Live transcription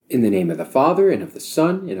In the name of the Father, and of the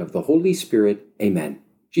Son, and of the Holy Spirit. Amen.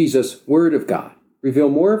 Jesus, Word of God, reveal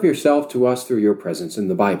more of yourself to us through your presence in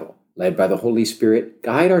the Bible. Led by the Holy Spirit,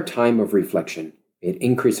 guide our time of reflection. May it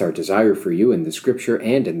increase our desire for you in the Scripture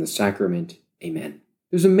and in the sacrament. Amen.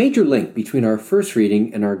 There's a major link between our first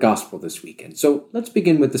reading and our Gospel this weekend, so let's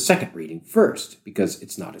begin with the second reading first, because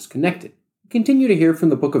it's not as connected. We continue to hear from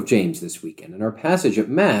the book of James this weekend, and our passage at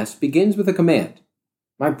Mass begins with a command.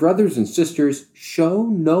 My brothers and sisters, show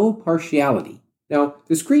no partiality. Now,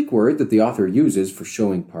 this Greek word that the author uses for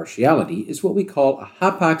showing partiality is what we call a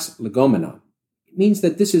hapax legomenon. It means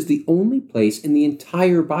that this is the only place in the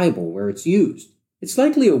entire Bible where it's used. It's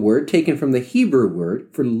likely a word taken from the Hebrew word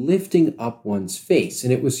for lifting up one's face,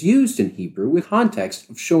 and it was used in Hebrew with context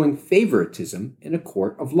of showing favoritism in a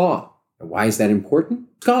court of law. Now, why is that important?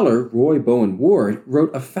 Scholar Roy Bowen Ward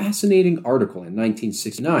wrote a fascinating article in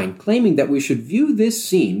 1969 claiming that we should view this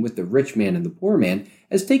scene with the rich man and the poor man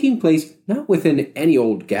as taking place not within any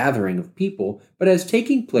old gathering of people, but as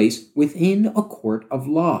taking place within a court of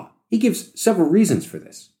law. He gives several reasons for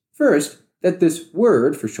this. First, that this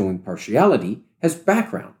word for showing partiality has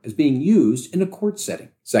background as being used in a court setting.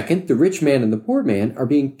 Second, the rich man and the poor man are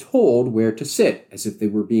being told where to sit, as if they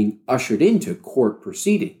were being ushered into court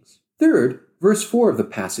proceedings. Third, verse 4 of the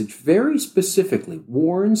passage very specifically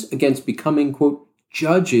warns against becoming, quote,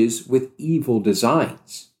 judges with evil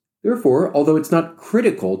designs. Therefore, although it's not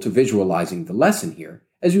critical to visualizing the lesson here,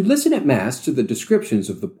 as you listen at Mass to the descriptions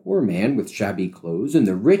of the poor man with shabby clothes and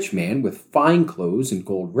the rich man with fine clothes and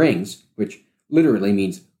gold rings, which literally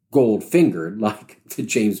means gold-fingered, like the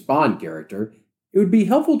James Bond character, it would be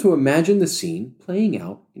helpful to imagine the scene playing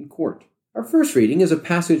out in court. Our first reading is a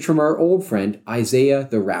passage from our old friend Isaiah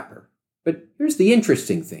the Rapper. But here's the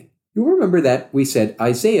interesting thing. You'll remember that we said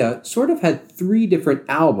Isaiah sort of had 3 different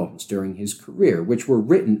albums during his career, which were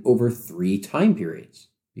written over 3 time periods.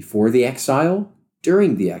 Before the exile,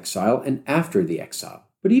 during the exile, and after the exile.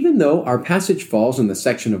 But even though our passage falls in the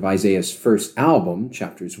section of Isaiah's first album,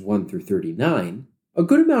 chapters 1 through 39, a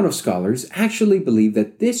good amount of scholars actually believe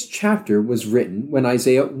that this chapter was written when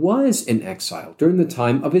Isaiah was in exile during the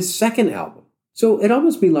time of his second album. So it'd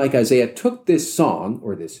almost be like Isaiah took this song,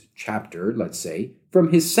 or this chapter, let's say,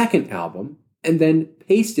 from his second album, and then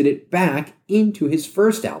pasted it back into his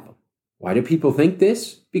first album. Why do people think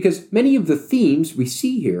this? Because many of the themes we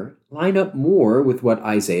see here line up more with what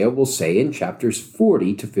Isaiah will say in chapters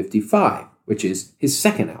 40 to 55, which is his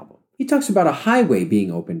second album. He talks about a highway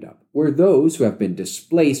being opened up, where those who have been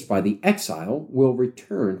displaced by the exile will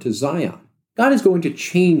return to Zion. God is going to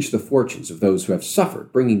change the fortunes of those who have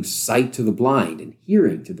suffered, bringing sight to the blind and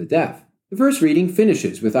hearing to the deaf. The first reading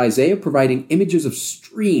finishes with Isaiah providing images of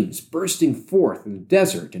streams bursting forth in the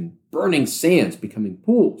desert and burning sands becoming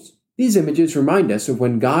pools. These images remind us of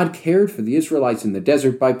when God cared for the Israelites in the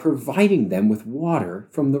desert by providing them with water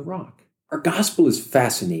from the rock. Our gospel is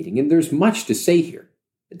fascinating, and there's much to say here.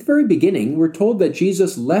 At the very beginning, we're told that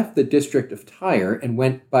Jesus left the district of Tyre and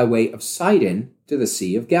went by way of Sidon to the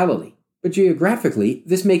Sea of Galilee. But geographically,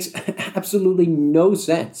 this makes absolutely no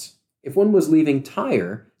sense. If one was leaving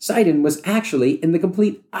Tyre, Sidon was actually in the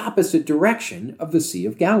complete opposite direction of the Sea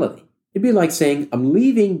of Galilee. It'd be like saying, I'm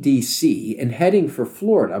leaving D.C. and heading for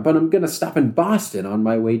Florida, but I'm going to stop in Boston on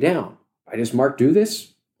my way down. Why does Mark do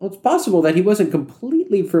this? Well, it's possible that he wasn't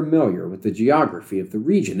completely familiar with the geography of the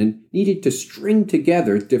region and needed to string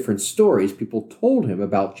together different stories people told him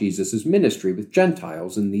about Jesus' ministry with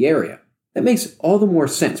Gentiles in the area. That makes all the more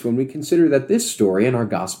sense when we consider that this story in our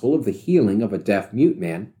gospel of the healing of a deaf-mute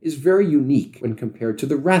man is very unique when compared to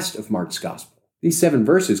the rest of Mark's gospel. These 7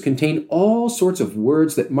 verses contain all sorts of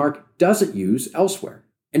words that Mark doesn't use elsewhere.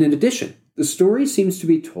 And in addition, the story seems to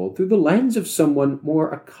be told through the lens of someone more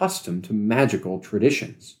accustomed to magical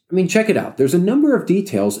traditions. I mean, check it out. There's a number of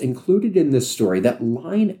details included in this story that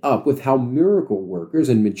line up with how miracle workers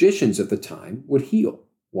and magicians at the time would heal.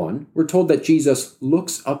 1, we're told that Jesus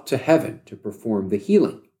looks up to heaven to perform the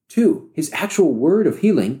healing. 2, his actual word of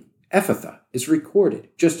healing, Ephphatha, is recorded,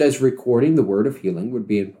 just as recording the word of healing would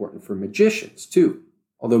be important for magicians, too.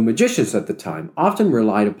 Although magicians at the time often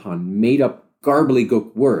relied upon made-up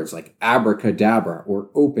gobbledygook words like abracadabra or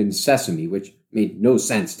open sesame, which made no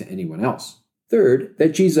sense to anyone else. Third,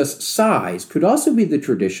 that Jesus' sighs could also be the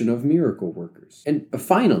tradition of miracle workers. And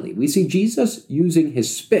finally, we see Jesus using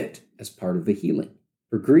his spit as part of the healing.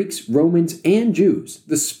 For Greeks, Romans, and Jews,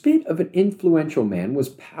 the spit of an influential man was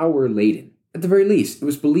power-laden. At the very least, it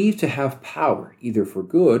was believed to have power, either for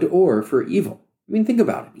good or for evil. I mean, think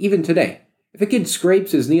about it. Even today, if a kid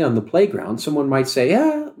scrapes his knee on the playground, someone might say,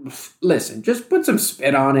 listen, just put some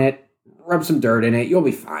spit on it, rub some dirt in it, you'll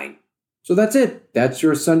be fine. So that's it. That's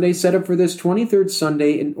your Sunday setup for this 23rd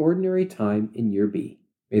Sunday in Ordinary Time in Year B.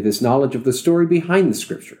 May this knowledge of the story behind the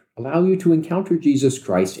Scripture allow you to encounter Jesus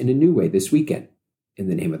Christ in a new way this weekend. In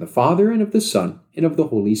the name of the Father, and of the Son, and of the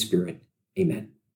Holy Spirit. Amen.